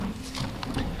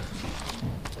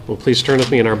Well, please turn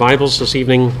with me in our Bibles this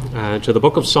evening to the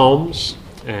book of Psalms,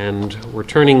 and we're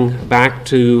turning back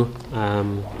to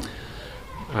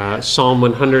Psalm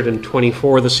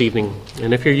 124 this evening.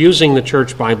 And if you're using the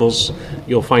church Bibles,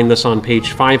 you'll find this on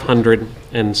page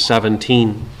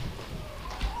 517.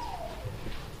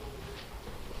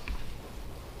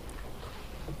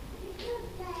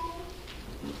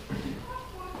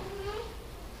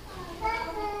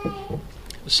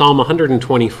 Psalm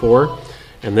 124,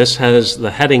 and this has the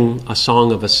heading, A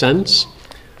Song of Ascents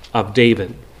of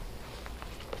David.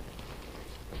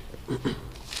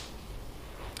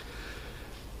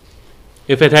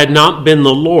 If it had not been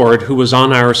the Lord who was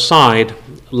on our side,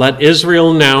 let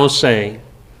Israel now say,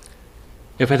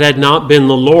 if it had not been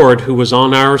the Lord who was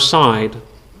on our side,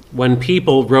 when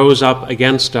people rose up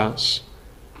against us,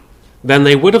 then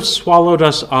they would have swallowed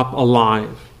us up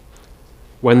alive.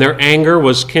 When their anger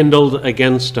was kindled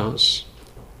against us,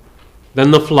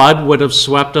 then the flood would have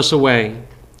swept us away.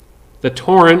 The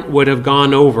torrent would have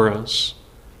gone over us.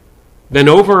 Then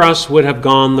over us would have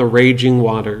gone the raging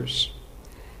waters.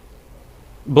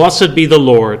 Blessed be the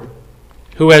Lord,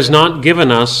 who has not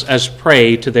given us as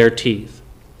prey to their teeth.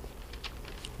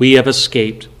 We have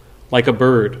escaped like a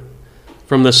bird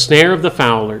from the snare of the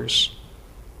fowlers.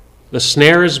 The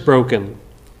snare is broken,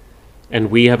 and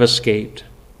we have escaped.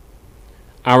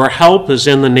 Our help is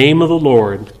in the name of the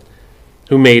Lord,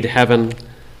 who made heaven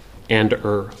and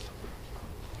earth.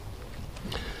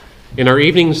 In our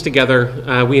evenings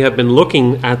together, we have been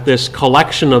looking at this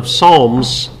collection of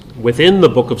psalms within the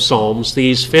book of Psalms,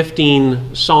 these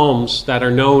 15 psalms that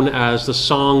are known as the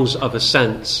Songs of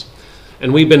Ascents.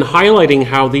 And we've been highlighting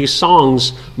how these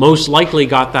songs most likely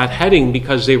got that heading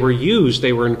because they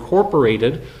were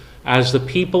incorporated as the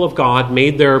people of God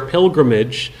made their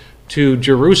pilgrimage to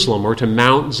Jerusalem or to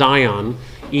Mount Zion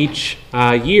each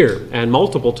year and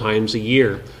multiple times a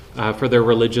year for their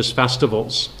religious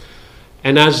festivals.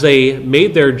 And as they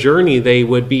made their journey, they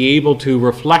would be able to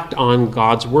reflect on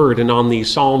God's word and on these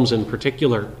psalms in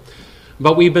particular.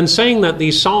 But we've been saying that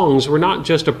these songs were not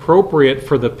just appropriate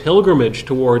for the pilgrimage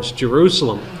towards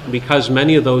Jerusalem, because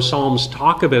many of those psalms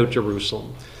talk about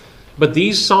Jerusalem. But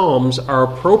these psalms are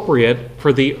appropriate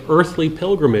for the earthly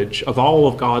pilgrimage of all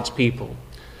of God's people.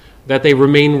 That they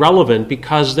remain relevant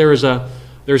because there's a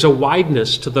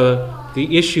wideness to the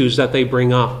issues that they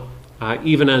bring up,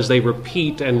 even as they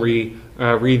repeat and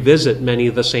revisit many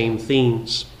of the same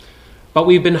themes. But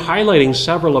we've been highlighting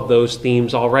several of those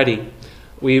themes already.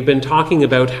 We've been talking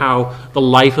about how the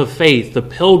life of faith, the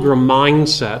pilgrim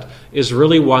mindset, is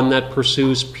really one that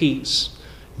pursues peace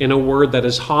in a world that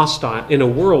is hostile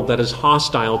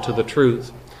to the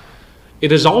truth.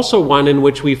 It is also one in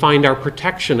which we find our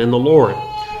protection in the Lord,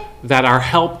 that our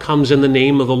help comes in the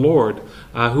name of the Lord,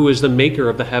 who is the maker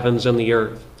of the heavens and the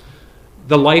earth.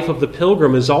 The life of the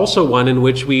pilgrim is also one in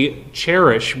which we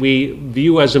cherish, we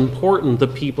view as important the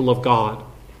people of God.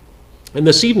 And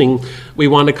this evening, we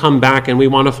want to come back and we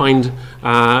want to find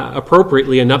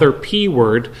appropriately another P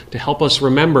word to help us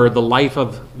remember the life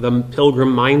of the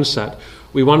pilgrim mindset.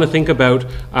 We want to think about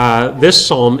this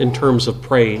psalm in terms of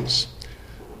praise.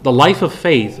 The life of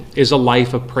faith is a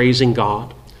life of praising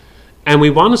God. And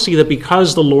we want to see that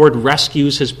because the Lord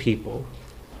rescues his people,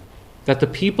 that the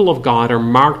people of God are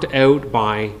marked out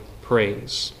by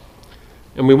praise.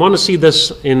 And we want to see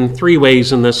this in three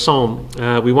ways in this psalm.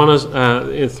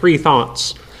 Three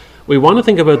thoughts. We want to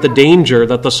think about the danger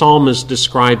that the psalm is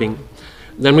describing.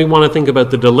 Then we want to think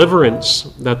about the deliverance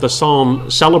that the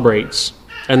psalm celebrates.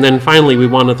 And then finally, we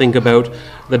want to think about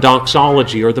the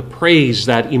doxology or the praise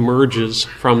that emerges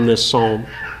from this psalm.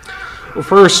 Well,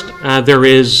 first, there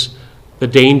is the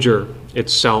danger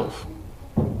itself.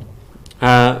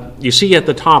 You see at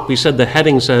the top, we said the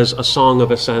heading says A Song of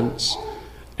Ascents,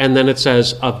 and then it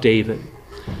says of David.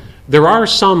 There are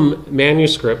some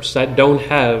manuscripts that don't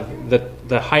have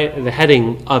the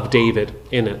heading of David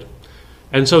in it.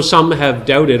 And so some have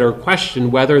doubted or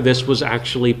questioned whether this was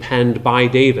actually penned by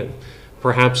David.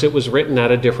 Perhaps it was written at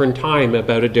a different time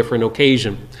about a different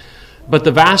occasion. But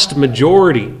the vast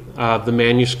majority of the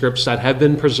manuscripts that have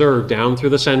been preserved down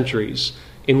through the centuries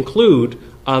include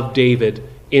of David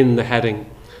in the heading.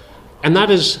 And that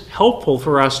is helpful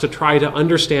for us to try to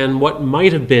understand what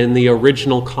might have been the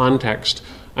original context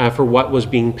for what was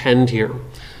being penned here.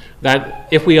 That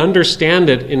if we understand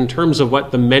it in terms of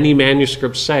what the many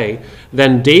manuscripts say,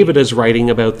 then David is writing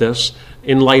about this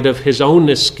in light of his own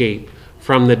escape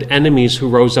from the enemies who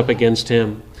rose up against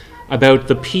him, about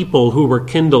the people who were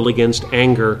kindled against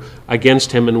anger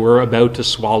against him and were about to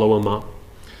swallow him up.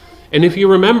 And if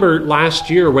you remember last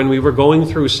year when we were going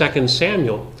through 2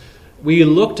 Samuel, we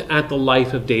looked at the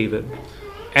life of David.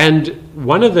 And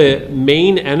one of the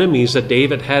main enemies that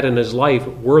David had in his life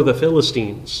were the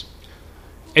Philistines.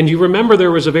 And you remember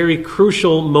there was a very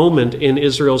crucial moment in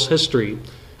Israel's history.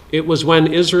 It was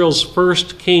when Israel's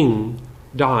first king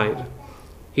died.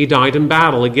 He died in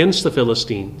battle against the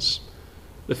Philistines.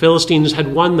 The Philistines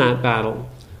had won that battle.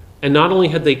 And not only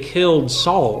had they killed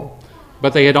Saul,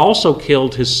 but they had also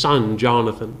killed his son,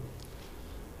 Jonathan.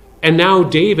 And now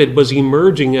David was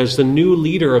emerging as the new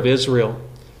leader of Israel.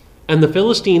 And the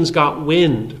Philistines got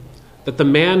wind that the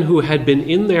man who had been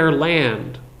in their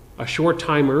land a short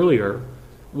time earlier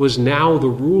was now the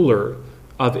ruler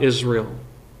of Israel.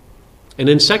 And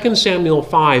in 2 Samuel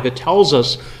 5, it tells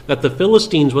us that the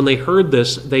Philistines, when they heard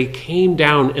this, they came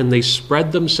down and they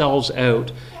spread themselves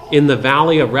out in the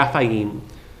valley of Rephaim.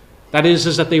 That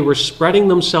is that they were spreading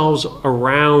themselves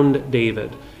around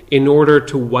David in order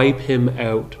to wipe him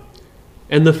out.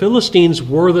 And the Philistines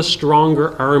were the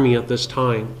stronger army at this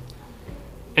time.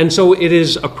 And so it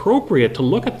is appropriate to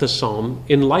look at the psalm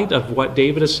in light of what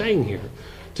David is saying here,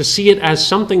 to see it as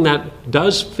something that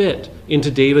does fit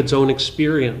into David's own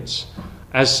experience,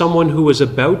 as someone who was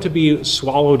about to be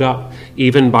swallowed up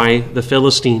even by the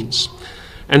Philistines.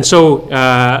 And so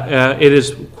it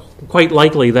is quite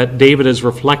likely that David is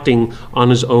reflecting on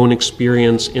his own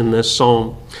experience in this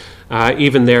psalm.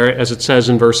 Even there, as it says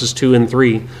in verses 2 and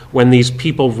 3, when these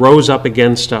people rose up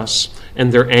against us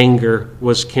and their anger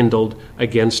was kindled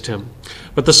against him.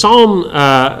 But the psalm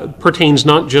pertains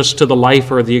not just to the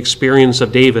life or the experience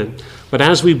of David, but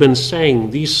as we've been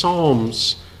saying, these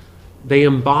psalms, they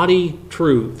embody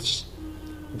truths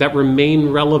that remain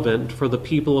relevant for the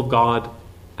people of God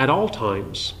at all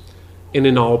times and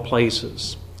in all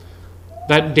places.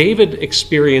 That David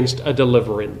experienced a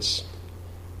deliverance,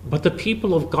 but the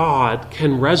people of God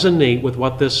can resonate with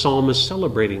what this psalm is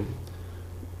celebrating.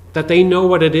 That they know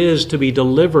what it is to be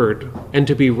delivered and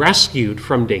to be rescued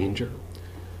from danger.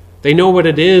 They know what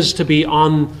it is to be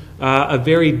on a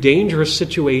very dangerous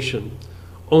situation,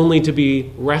 only to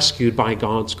be rescued by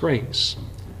God's grace.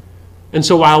 And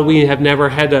so while we have never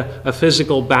had a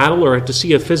physical battle or to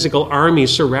see a physical army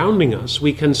surrounding us,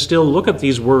 we can still look at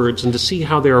these words and to see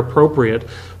how they're appropriate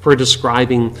for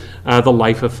describing the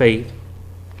life of faith.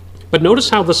 But notice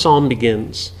how the psalm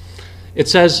begins. It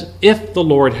says, if the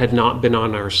Lord had not been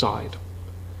on our side.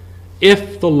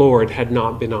 If the Lord had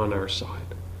not been on our side.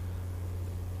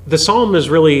 The psalm is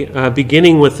really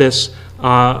beginning with this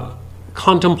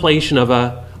contemplation of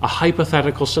a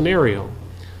hypothetical scenario.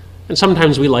 And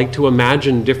sometimes we like to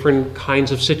imagine different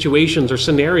kinds of situations or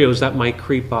scenarios that might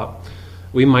creep up.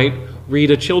 We might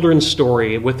read a children's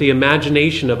story with the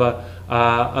imagination of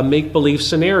a make-believe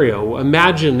scenario.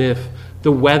 Imagine if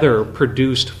the weather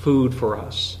produced food for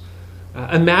us.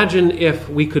 Imagine if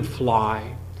we could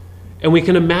fly. And we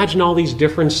can imagine all these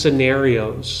different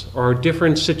scenarios or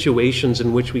different situations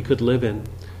in which we could live in.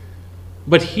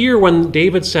 But here when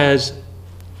David says,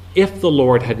 if the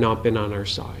Lord had not been on our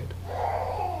side,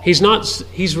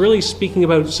 he's really speaking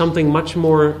about something much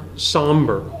more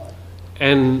somber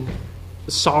and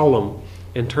solemn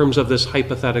in terms of this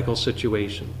hypothetical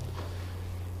situation.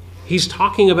 He's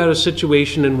talking about a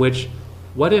situation in which,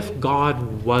 what if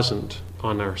God wasn't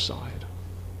on our side?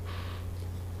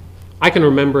 I can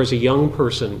remember as a young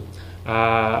person,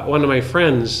 one of my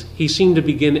friends, he seemed to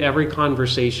begin every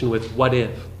conversation with, what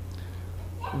if?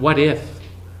 What if?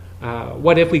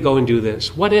 What if we go and do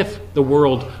this? What if the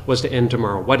world was to end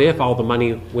tomorrow? What if all the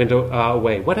money went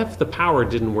away? What if the power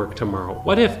didn't work tomorrow?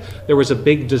 What if there was a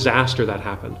big disaster that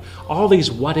happened? All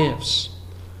these what ifs.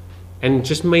 And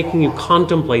just making you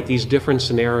contemplate these different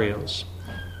scenarios.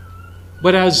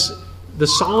 But as the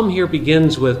psalm here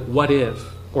begins with what if,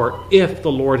 or if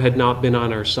the Lord had not been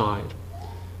on our side,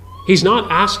 he's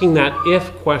not asking that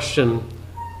if question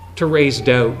to raise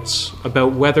doubts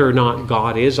about whether or not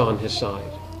God is on his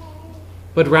side.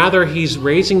 But rather he's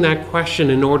raising that question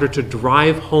in order to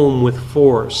drive home with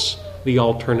force the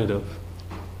alternative.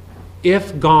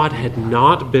 If God had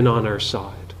not been on our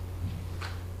side,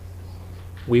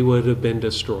 we would have been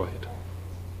destroyed.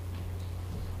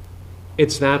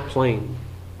 It's that plain.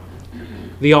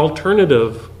 The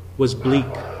alternative was bleak.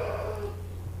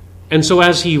 And so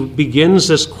as he begins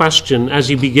this question, as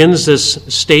he begins this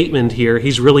statement here,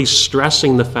 he's really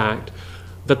stressing the fact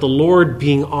that the Lord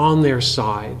being on their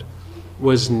side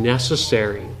was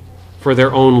necessary for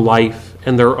their own life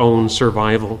and their own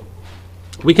survival.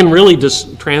 We can really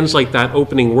just translate that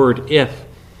opening word, if,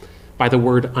 by the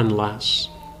word unless.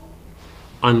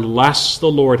 Unless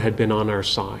the Lord had been on our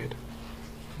side,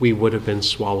 we would have been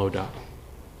swallowed up.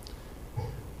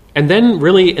 And then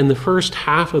really in the first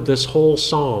half of this whole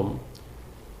psalm,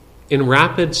 in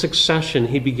rapid succession,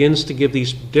 he begins to give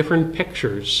these different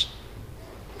pictures,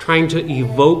 trying to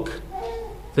evoke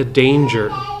the danger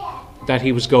that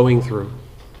he was going through,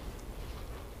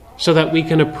 so that we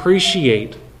can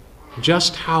appreciate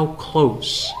just how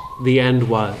close the end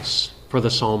was for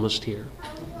the psalmist here.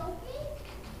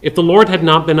 If the Lord had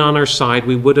not been on our side,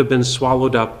 we would have been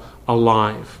swallowed up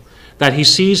alive. That he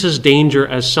sees his danger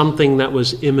as something that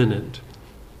was imminent,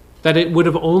 that it would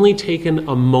have only taken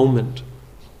a moment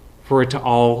for it to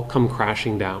all come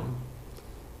crashing down.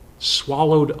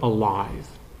 Swallowed alive.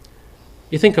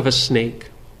 You think of a snake.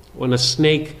 When a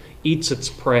snake eats its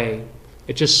prey,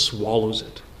 it just swallows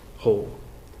it whole.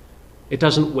 It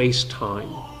doesn't waste time.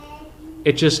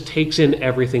 It just takes in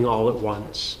everything all at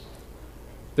once.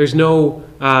 There's no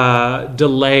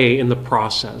delay in the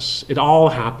process. It all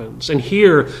happens. And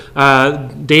here,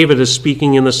 David is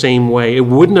speaking in the same way. It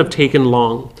wouldn't have taken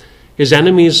long. His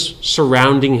enemies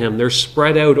surrounding him, they're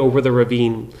spread out over the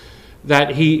ravine,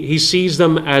 that he sees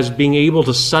them as being able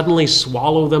to suddenly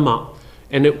swallow them up.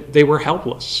 And they were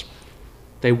helpless.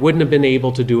 They wouldn't have been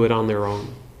able to do it on their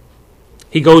own.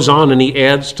 He goes on and he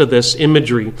adds to this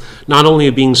imagery, not only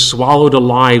of being swallowed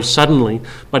alive suddenly,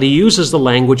 but he uses the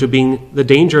language of the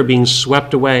danger of being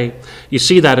swept away. You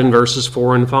see that in verses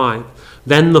 4 and 5.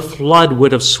 Then the flood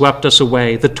would have swept us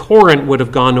away. The torrent would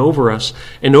have gone over us,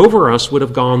 and over us would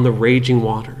have gone the raging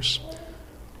waters.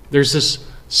 There's this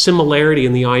similarity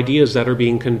in the ideas that are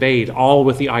being conveyed, all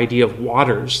with the idea of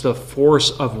waters, the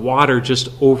force of water just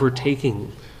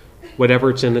overtaking whatever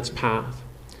it's in its path.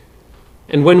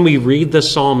 And when we read this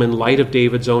psalm in light of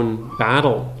David's own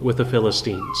battle with the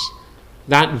Philistines,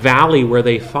 that valley where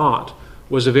they fought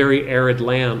was a very arid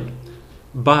land.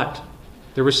 But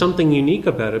there was something unique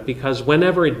about it, because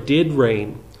whenever it did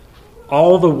rain,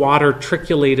 all the water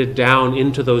trickulated down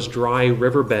into those dry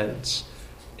riverbeds,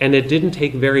 and it didn't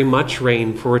take very much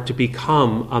rain for it to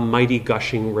become a mighty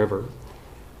gushing river.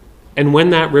 And when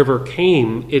that river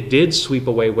came, it did sweep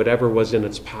away whatever was in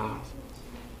its path.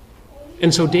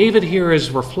 And so David here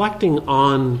is reflecting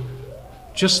on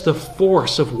just the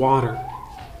force of water,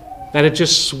 that it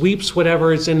just sweeps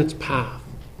whatever is in its path.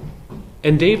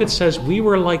 And David says we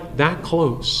were like that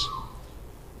close.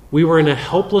 We were in a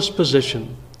helpless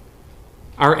position.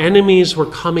 Our enemies were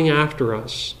coming after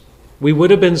us. We would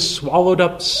have been swallowed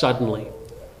up suddenly,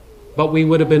 but we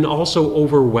would have been also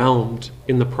overwhelmed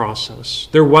in the process.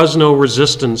 There was no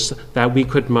resistance that we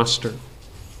could muster.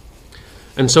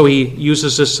 And so he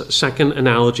uses this second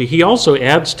analogy. He also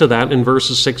adds to that in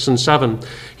verses 6 and 7.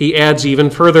 He adds even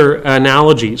further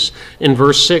analogies. In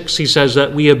verse 6, he says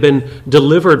that we have been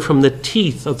delivered from the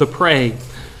teeth of the prey.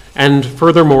 And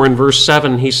furthermore, in verse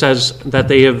 7, he says that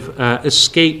they have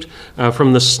escaped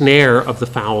from the snare of the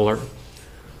fowler.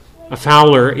 A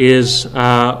fowler is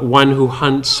one who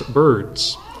hunts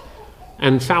birds.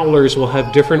 And fowlers will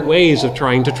have different ways of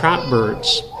trying to trap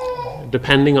birds.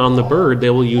 Depending on the bird, they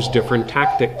will use different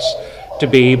tactics to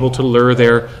be able to lure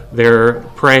their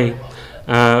prey.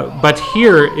 But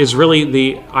here is really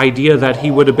the idea that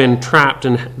he would have been trapped,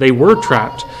 and they were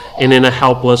trapped, and in a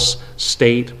helpless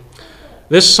state.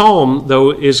 This psalm,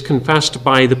 though, is confessed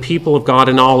by the people of God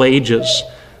in all ages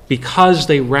because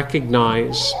they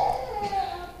recognize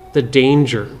the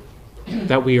danger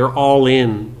that we are all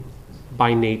in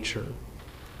by nature.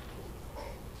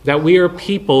 That we are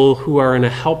people who are in a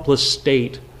helpless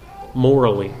state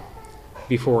morally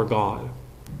before God.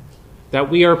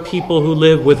 That we are people who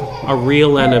live with a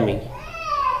real enemy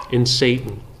in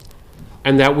Satan.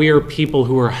 And that we are people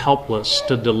who are helpless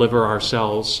to deliver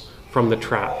ourselves from the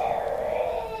trap.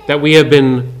 That we have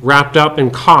been wrapped up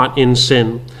and caught in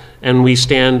sin, and we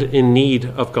stand in need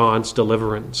of God's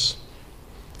deliverance.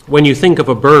 When you think of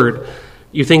a bird,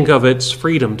 you think of its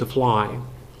freedom to fly.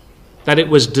 That it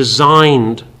was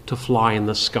designed to fly in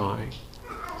the sky.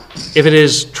 If it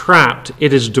is trapped,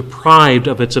 it is deprived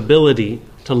of its ability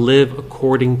to live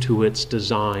according to its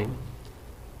design.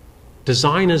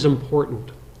 Design is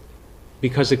important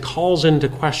because it calls into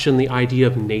question the idea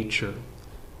of nature.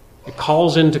 It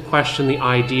calls into question the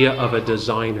idea of a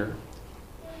designer.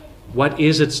 What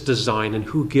is its design and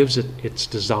who gives it its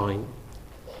design?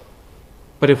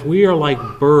 But if we are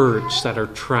like birds that are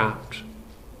trapped,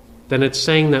 then it's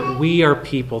saying that we are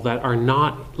people that are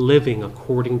not living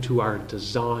according to our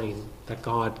design that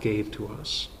God gave to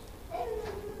us.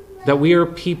 That we are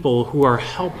people who are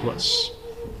helpless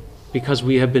because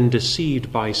we have been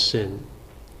deceived by sin.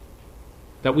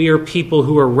 That we are people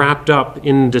who are wrapped up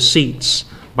in deceits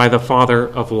by the father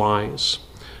of lies.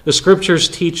 The scriptures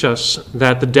teach us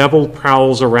that the devil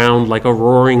prowls around like a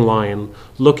roaring lion,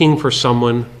 looking for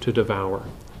someone to devour.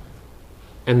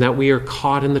 and that we are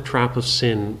caught in the trap of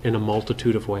sin in a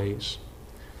multitude of ways.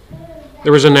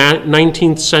 There was a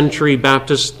 19th century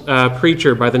Baptist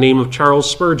preacher by the name of Charles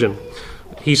Spurgeon.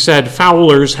 He said,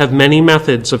 "Fowlers have many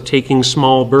methods of taking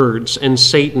small birds, and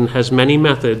Satan has many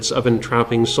methods of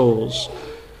entrapping souls.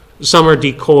 Some are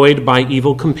decoyed by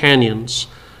evil companions.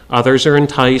 Others are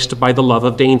enticed by the love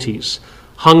of dainties.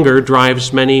 Hunger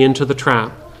drives many into the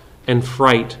trap, and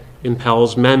fright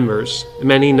impels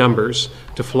many numbers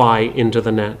to fly into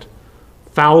the net.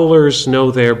 Fowlers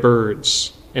know their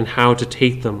birds and how to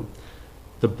take them.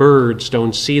 The birds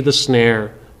don't see the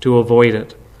snare to avoid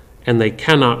it, and they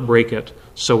cannot break it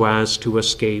so as to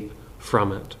escape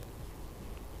from it."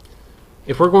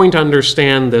 If we're going to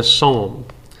understand this psalm,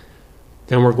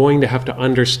 then we're going to have to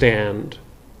understand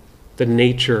the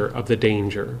nature of the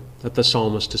danger that the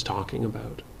psalmist is talking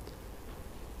about.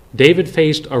 David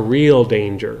faced a real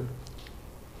danger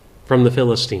from the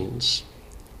Philistines.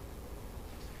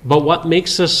 But what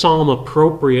makes this psalm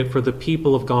appropriate for the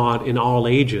people of God in all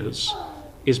ages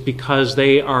is because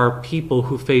they are people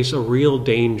who face a real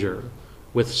danger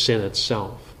with sin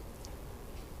itself.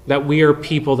 That we are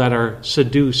people that are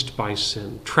seduced by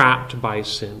sin, trapped by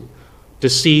sin,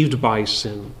 deceived by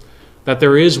sin. That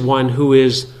there is one who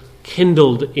is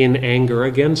kindled in anger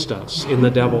against us, in the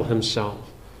devil himself.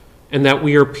 And that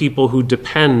we are people who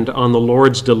depend on the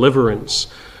Lord's deliverance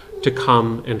to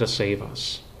come and to save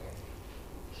us.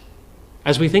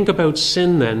 As we think about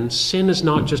sin then, sin is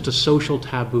not just a social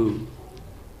taboo.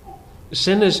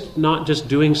 Sin is not just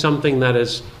doing something that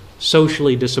is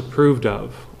socially disapproved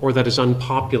of or that is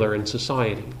unpopular in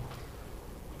society,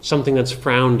 something that's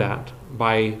frowned at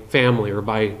by family or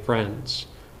by friends.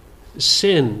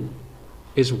 Sin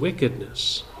is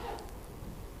wickedness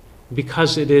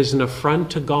because it is an affront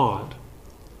to God.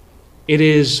 It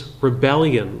is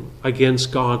rebellion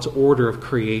against God's order of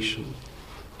creation.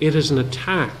 It is an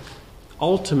attack,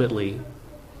 ultimately,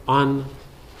 on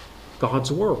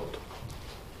God's world.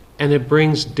 And it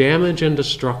brings damage and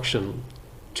destruction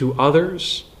to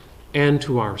others and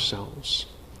to ourselves.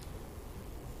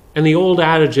 And the old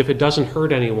adage, if it doesn't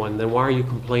hurt anyone, then why are you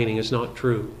complaining, is not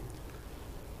true.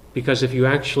 Because if you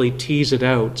actually tease it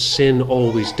out, sin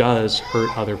always does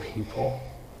hurt other people.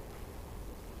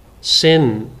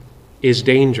 Sin is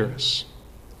dangerous.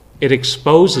 It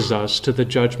exposes us to the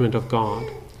judgment of God.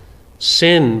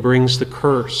 Sin brings the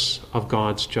curse of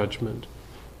God's judgment.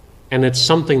 And it's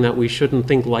something that we shouldn't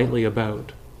think lightly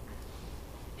about.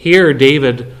 Here,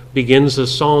 David begins the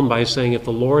psalm by saying, if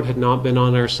the Lord had not been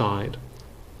on our side,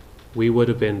 we would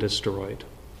have been destroyed.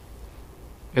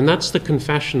 And that's the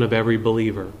confession of every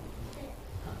believer.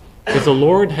 If the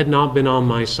Lord had not been on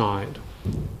my side,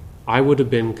 I would have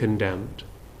been condemned.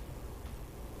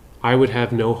 I would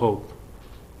have no hope.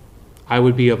 I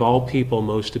would be of all people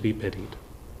most to be pitied.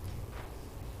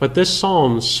 But this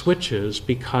psalm switches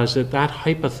because that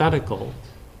hypothetical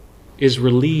is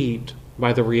relieved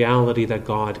by the reality that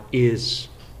God is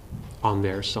on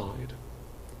their side.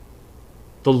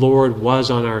 The Lord was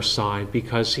on our side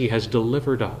because he has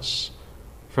delivered us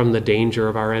from the danger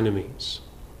of our enemies.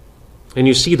 And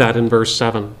you see that in verse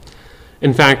 7.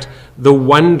 In fact, the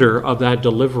wonder of that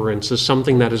deliverance is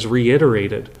something that is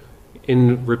reiterated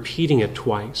in repeating it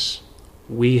twice.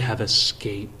 We have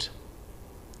escaped.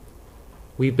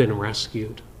 We've been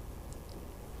rescued.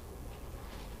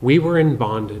 We were in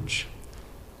bondage.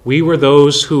 We were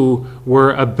those who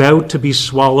were about to be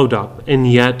swallowed up,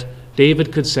 and yet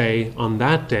David could say, on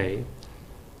that day,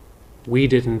 we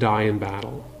didn't die in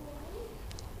battle.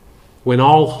 When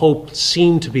all hope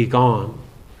seemed to be gone,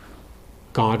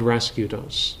 God rescued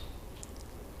us.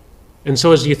 And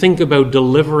so as you think about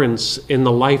deliverance in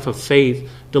the life of faith,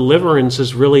 deliverance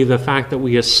is really the fact that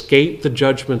we escape the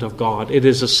judgment of God. It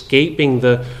is escaping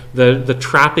the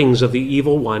trappings of the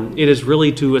evil one. It is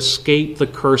really to escape the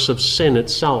curse of sin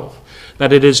itself.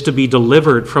 That it is to be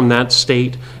delivered from that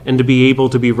state and to be able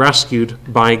to be rescued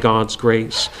by God's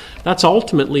grace. That's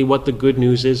ultimately what the good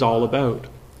news is all about.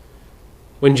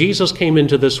 When Jesus came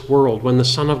into this world, when the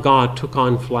Son of God took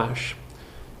on flesh,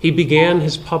 he began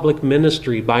his public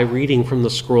ministry by reading from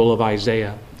the scroll of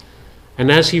Isaiah.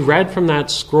 And as he read from that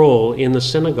scroll in the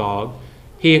synagogue,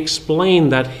 he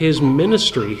explained that his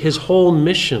ministry, his whole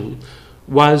mission,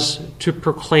 was to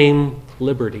proclaim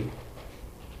liberty,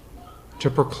 to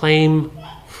proclaim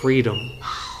freedom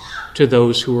to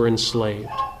those who were enslaved,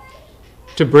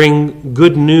 to bring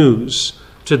good news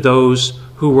to those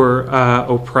who were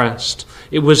oppressed.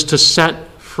 It was to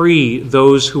set free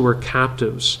those who were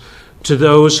captives. To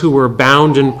those who were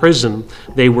bound in prison,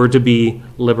 they were to be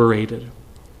liberated.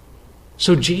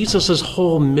 So Jesus'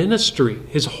 whole ministry,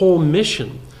 his whole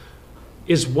mission,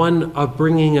 is one of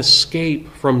bringing escape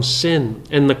from sin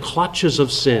and the clutches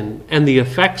of sin and the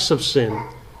effects of sin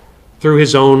through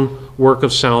his own work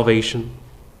of salvation.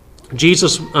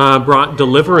 Jesus brought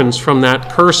deliverance from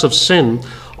that curse of sin,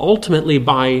 ultimately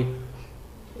by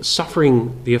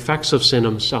suffering the effects of sin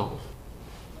himself,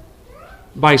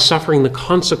 by suffering the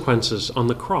consequences on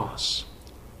the cross,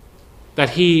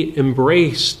 that he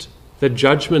embraced the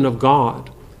judgment of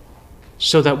God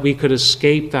so that we could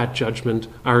escape that judgment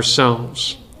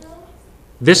ourselves.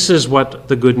 This is what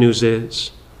the good news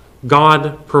is.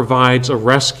 God provides a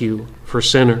rescue for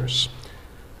sinners.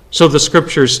 So the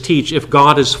scriptures teach, if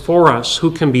God is for us,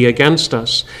 who can be against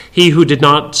us? He who did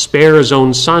not spare his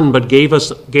own son, but gave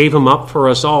him up for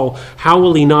us all, how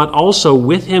will he not also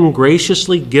with him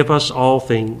graciously give us all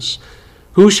things?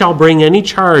 Who shall bring any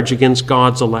charge against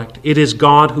God's elect? It is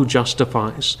God who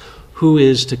justifies. Who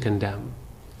is to condemn?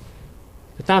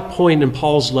 At that point in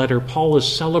Paul's letter, Paul is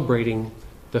celebrating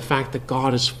the fact that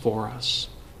God is for us.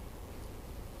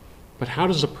 But how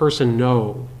does a person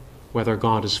know whether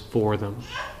God is for them?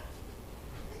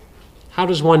 How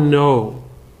does one know,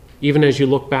 even as you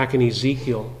look back in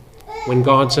Ezekiel, when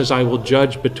God says, I will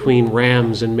judge between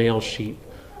rams and male sheep,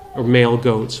 or male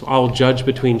goats, I will judge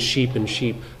between sheep and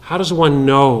sheep. How does one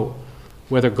know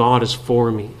whether God is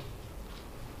for me?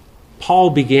 Paul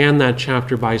began that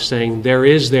chapter by saying, there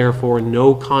is therefore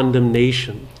no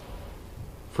condemnation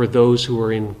for those who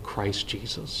are in Christ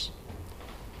Jesus.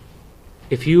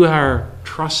 If you are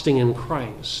trusting in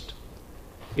Christ,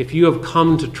 if you have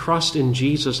come to trust in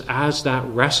Jesus as that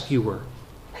rescuer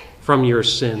from your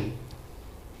sin,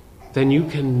 then you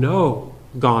can know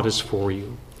God is for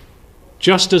you.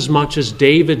 Just as much as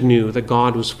David knew that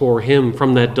God was for him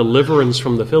from that deliverance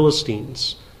from the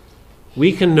Philistines,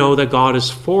 we can know that God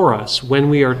is for us when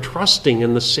we are trusting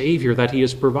in the Savior that he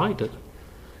has provided,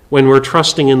 when we're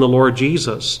trusting in the Lord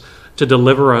Jesus to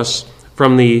deliver us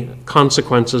from the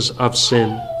consequences of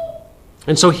sin.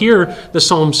 And so here the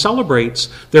psalm celebrates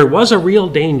there was a real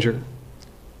danger.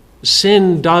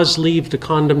 Sin does lead to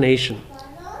condemnation.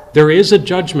 There is a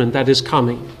judgment that is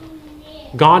coming.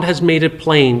 God has made it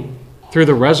plain through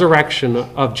the resurrection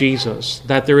of Jesus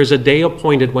that there is a day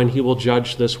appointed when he will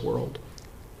judge this world.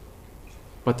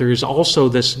 But there is also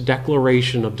this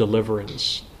declaration of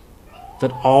deliverance,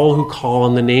 that all who call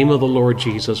on the name of the Lord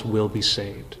Jesus will be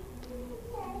saved.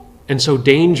 And so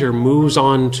danger moves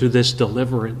on to this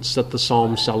deliverance that the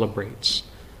psalm celebrates.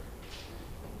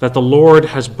 That the Lord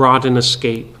has brought an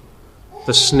escape.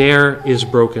 The snare is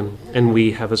broken and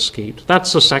we have escaped.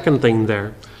 That's the second thing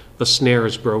there. The snare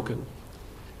is broken.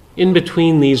 In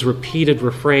between these repeated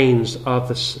refrains of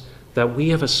this, that we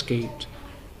have escaped,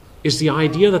 is the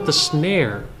idea that the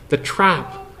snare, the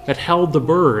trap that held the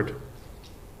bird,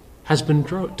 has been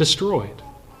destroyed.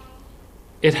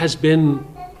 It has been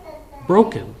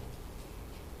broken.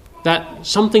 That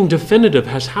something definitive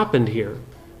has happened here.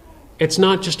 It's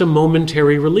not just a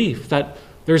momentary relief, that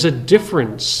there's a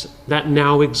difference that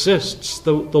now exists.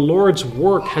 The Lord's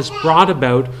work has brought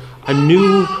about a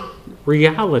new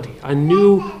reality, a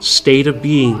new state of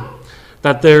being,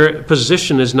 that their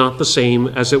position is not the same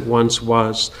as it once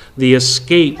was. The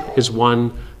escape is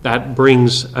one that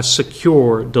brings a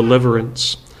secure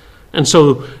deliverance. And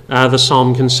so the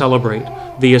psalm can celebrate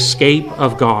the escape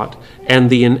of God and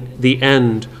the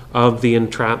end of the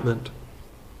entrapment.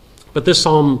 But this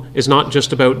psalm is not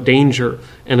just about danger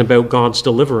and about God's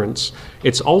deliverance.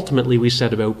 It's ultimately, we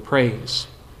said, about praise.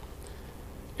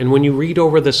 And when you read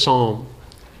over this psalm,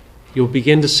 you'll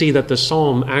begin to see that the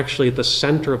psalm, actually at the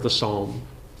center of the psalm,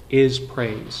 is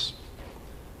praise.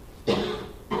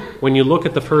 When you look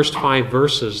at the first 5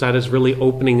 verses, that is really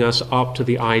opening us up to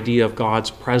the idea of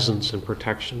God's presence and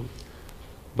protection.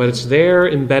 But it's there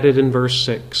embedded in verse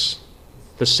 6,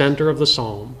 the center of the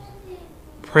psalm.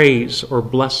 Praise, or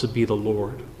blessed be the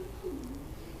Lord.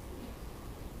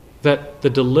 That the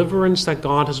deliverance that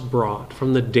God has brought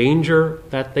from the danger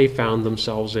that they found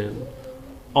themselves in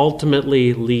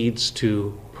ultimately leads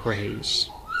to praise.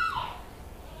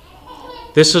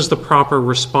 This is the proper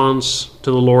response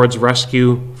to the Lord's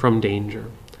rescue from danger.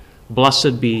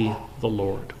 Blessed be the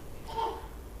Lord.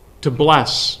 To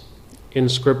bless in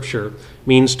Scripture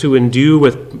means to endue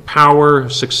with power,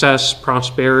 success,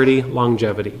 prosperity,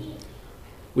 longevity.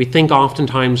 We think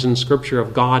oftentimes in Scripture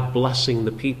of God blessing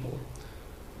the people,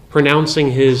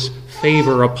 pronouncing his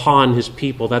favor upon his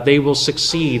people, that they will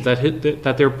succeed,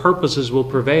 that their purposes will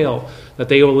prevail, that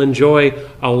they will enjoy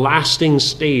a lasting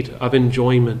state of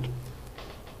enjoyment.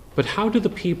 But how do the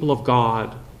people of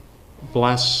God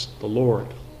bless the Lord?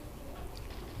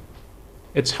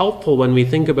 It's helpful when we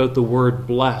think about the word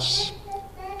bless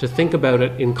to think about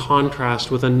it in contrast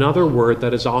with another word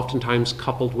that is oftentimes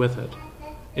coupled with it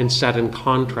and set in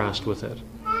contrast with it,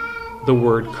 the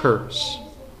word curse.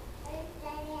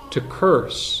 To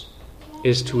curse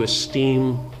is to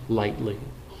esteem lightly.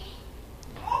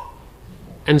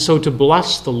 And so to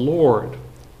bless the Lord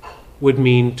would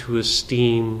mean to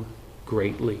esteem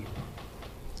greatly.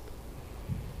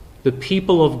 The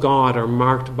people of God are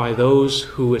marked by those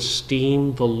who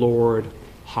esteem the Lord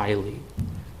highly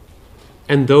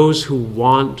and those who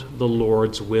want the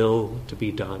Lord's will to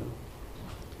be done.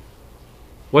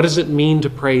 What does it mean to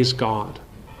praise God?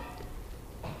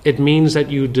 It means that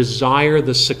you desire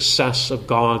the success of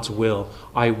God's will.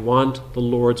 I want the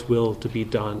Lord's will to be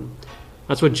done.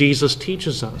 That's what Jesus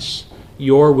teaches us.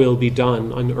 Your will be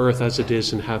done on earth as it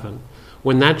is in heaven.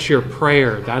 When that's your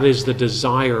prayer, that is the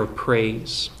desire of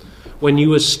praise. When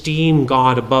you esteem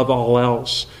God above all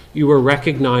else, you are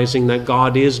recognizing that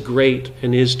God is great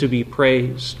and is to be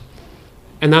praised.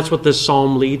 And that's what this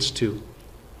psalm leads to.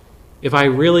 If I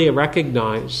really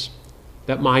recognize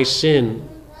that my sin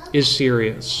is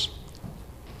serious,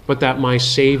 but that my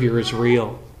Savior is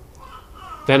real,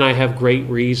 then I have great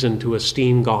reason to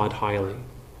esteem God highly.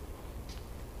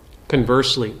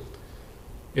 Conversely,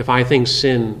 if I think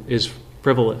sin is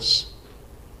frivolous,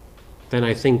 then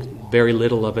I think very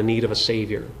little of a need of a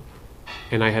Savior,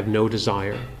 and I have no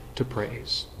desire to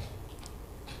praise.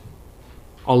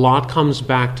 A lot comes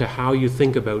back to how you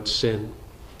think about sin,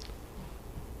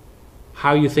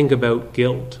 how you think about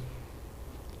guilt,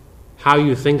 how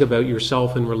you think about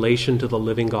yourself in relation to the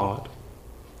living God,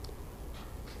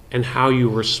 and how you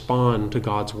respond to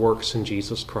God's works in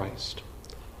Jesus Christ.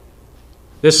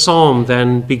 This psalm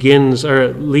then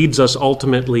leads us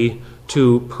ultimately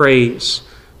to praise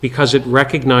because it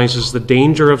recognizes the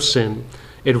danger of sin.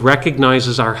 It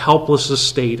recognizes our helpless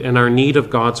estate and our need of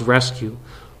God's rescue,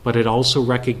 but it also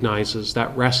recognizes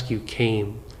that rescue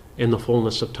came in the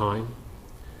fullness of time.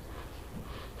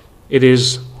 It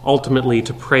is ultimately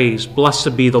to praise,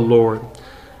 blessed be the Lord.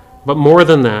 But more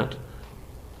than that,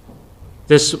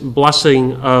 this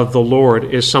blessing of the Lord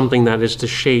is something that is to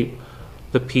shape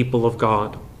the people of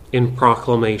God in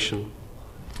proclamation.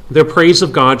 Their praise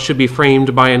of God should be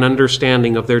framed by an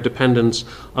understanding of their dependence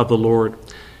of the Lord.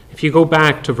 If you go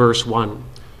back to verse 1,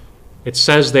 it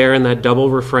says there in that double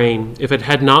refrain, if it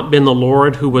had not been the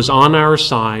Lord who was on our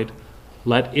side,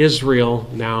 let Israel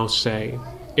now say.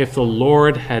 If the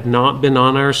Lord had not been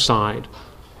on our side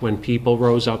when people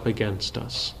rose up against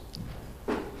us.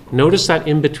 Notice that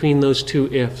in between those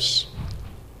two ifs,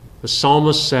 the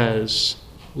psalmist says,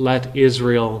 let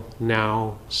Israel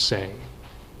now say.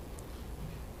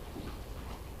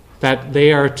 That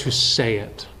they are to say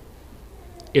it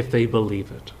if they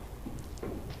believe it.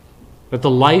 That the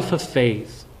life of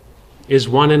faith is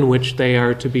one in which they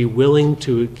are to be willing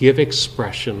to give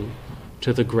expression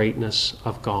to the greatness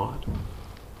of God.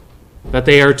 That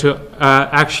they are to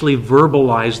actually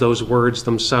verbalize those words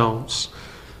themselves.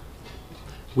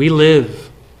 We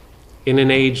live in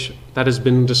an age that has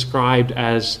been described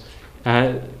as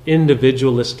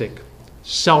individualistic,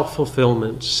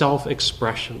 self-fulfillment,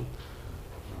 self-expression.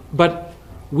 But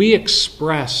we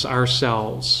express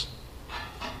ourselves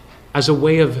as a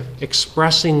way of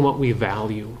expressing what we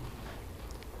value.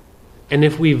 And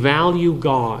if we value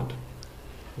God,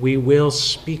 we will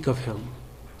speak of him.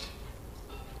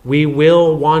 We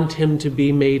will want him to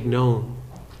be made known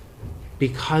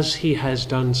because he has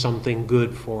done something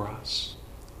good for us.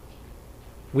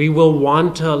 We will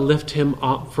want to lift him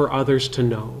up for others to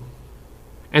know.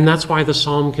 And that's why the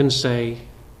psalm can say,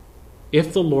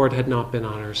 if the Lord had not been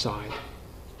on our side,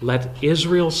 let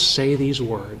Israel say these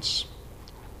words.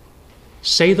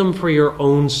 Say them for your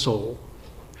own soul,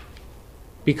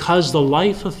 because the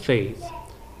life of faith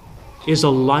is a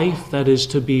life that is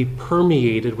to be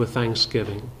permeated with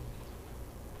thanksgiving.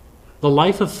 The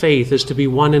life of faith is to be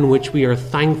one in which we are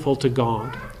thankful to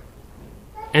God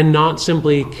and not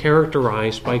simply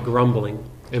characterized by grumbling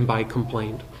and by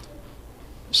complaint.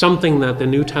 Something that the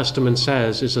New Testament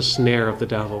says is a snare of the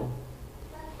devil.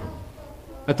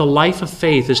 That the life of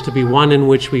faith is to be one in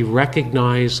which we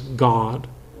recognize God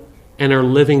and are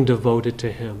living devoted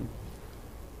to him.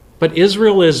 But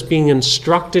Israel is being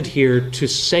instructed here to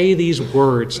say these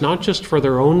words, not just for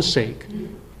their own sake,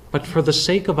 but for the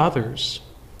sake of others,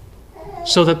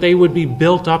 so that they would be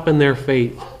built up in their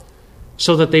faith,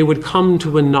 so that they would come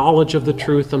to a knowledge of the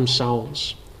truth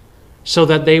themselves, so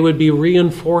that they would be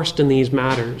reinforced in these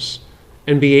matters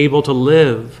and be able to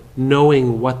live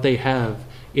knowing what they have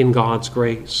in God's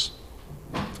grace.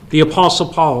 The Apostle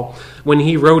Paul when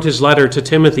he wrote his letter to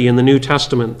Timothy in the New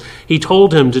Testament. He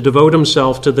told him to devote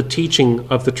himself to the teaching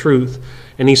of the truth.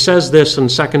 And he says this in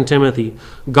 2 Timothy,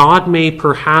 God may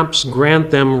perhaps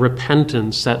grant them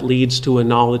repentance that leads to a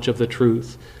knowledge of the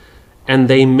truth, and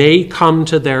they may come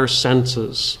to their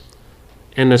senses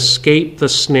and escape the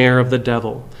snare of the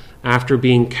devil after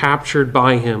being captured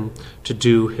by him to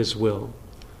do his will.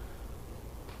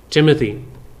 Timothy,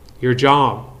 your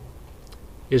job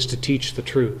is to teach the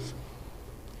truth.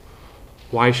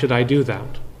 Why should I do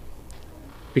that?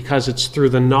 Because it's through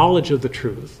the knowledge of the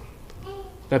truth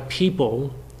that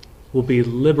people will be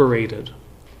liberated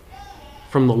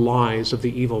from the lies of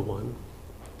the evil one.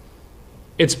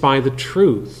 It's by the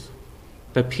truth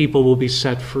that people will be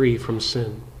set free from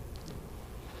sin.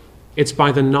 It's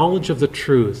by the knowledge of the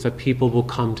truth that people will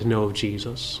come to know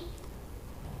Jesus.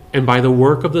 And by the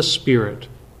work of the Spirit,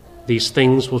 these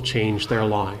things will change their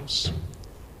lives.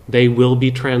 They will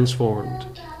be transformed.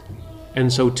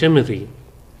 And so, Timothy,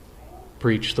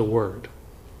 preach the word.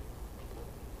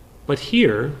 But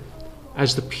here,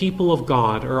 as the people of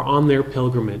God are on their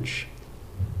pilgrimage,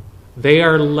 they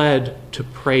are led to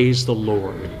praise the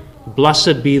Lord.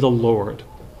 Blessed be the Lord,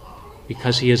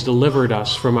 because he has delivered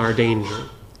us from our danger.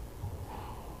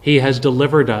 He has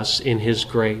delivered us in his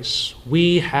grace.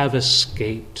 We have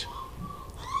escaped.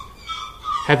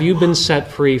 Have you been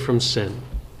set free from sin?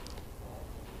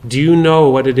 Do you know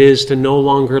what it is to no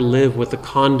longer live with the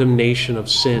condemnation of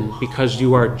sin because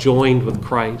you are joined with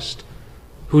Christ,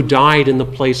 who died in the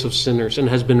place of sinners and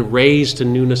has been raised to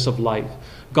newness of life?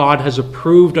 God has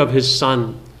approved of his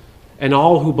Son, and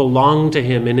all who belong to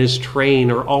him in his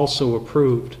train are also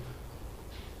approved.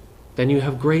 Then you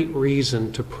have great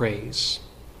reason to praise.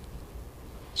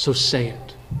 So say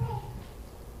it.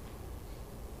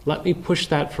 Let me push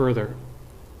that further.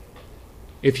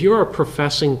 If you're a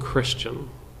professing Christian,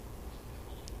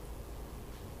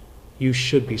 you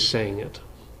should be saying it.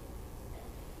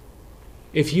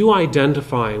 If you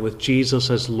identify with Jesus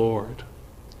as Lord,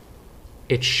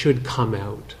 it should come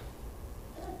out.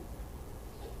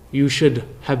 You should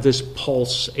have this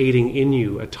pulsating in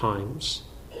you at times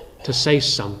to say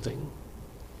something.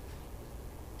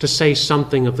 To say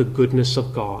something of the goodness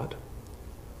of God.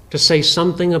 To say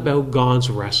something about God's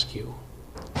rescue.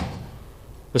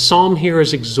 The psalm here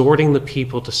is exhorting the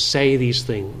people to say these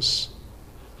things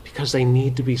because they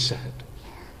need to be said.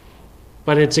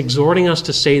 But it's exhorting us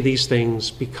to say these things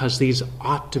because these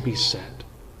ought to be said.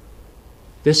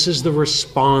 This is the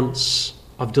response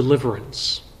of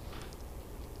deliverance.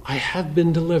 I have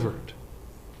been delivered.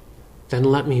 Then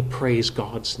let me praise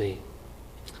God's name.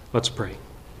 Let's pray.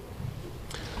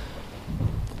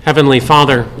 Heavenly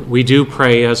Father, we do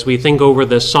pray as we think over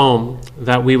this psalm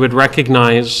that we would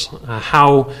recognize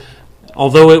how,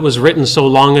 although it was written so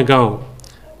long ago,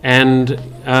 and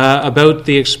about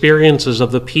the experiences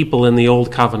of the people in the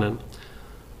Old Covenant,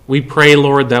 we pray,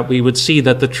 Lord, that we would see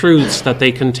that the truths that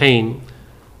they contain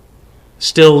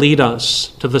still lead us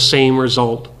to the same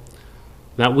result,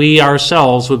 that we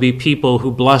ourselves would be people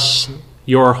who bless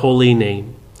your holy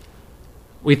name.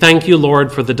 We thank you,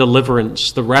 Lord, for the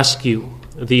deliverance, the rescue,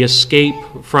 the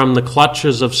escape from the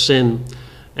clutches of sin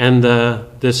and the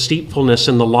deceitfulness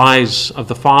and the lies of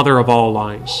the father of all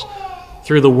lies,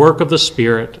 through the work of the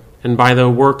Spirit and by the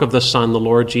work of the Son, the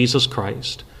Lord Jesus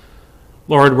Christ.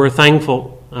 Lord, we're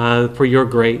thankful for your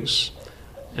grace,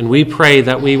 and we pray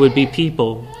that we would be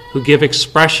people who give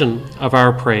expression of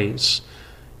our praise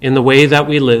in the way that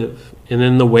we live and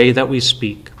in the way that we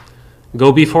speak.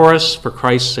 Go before us for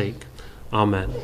Christ's sake. Amen.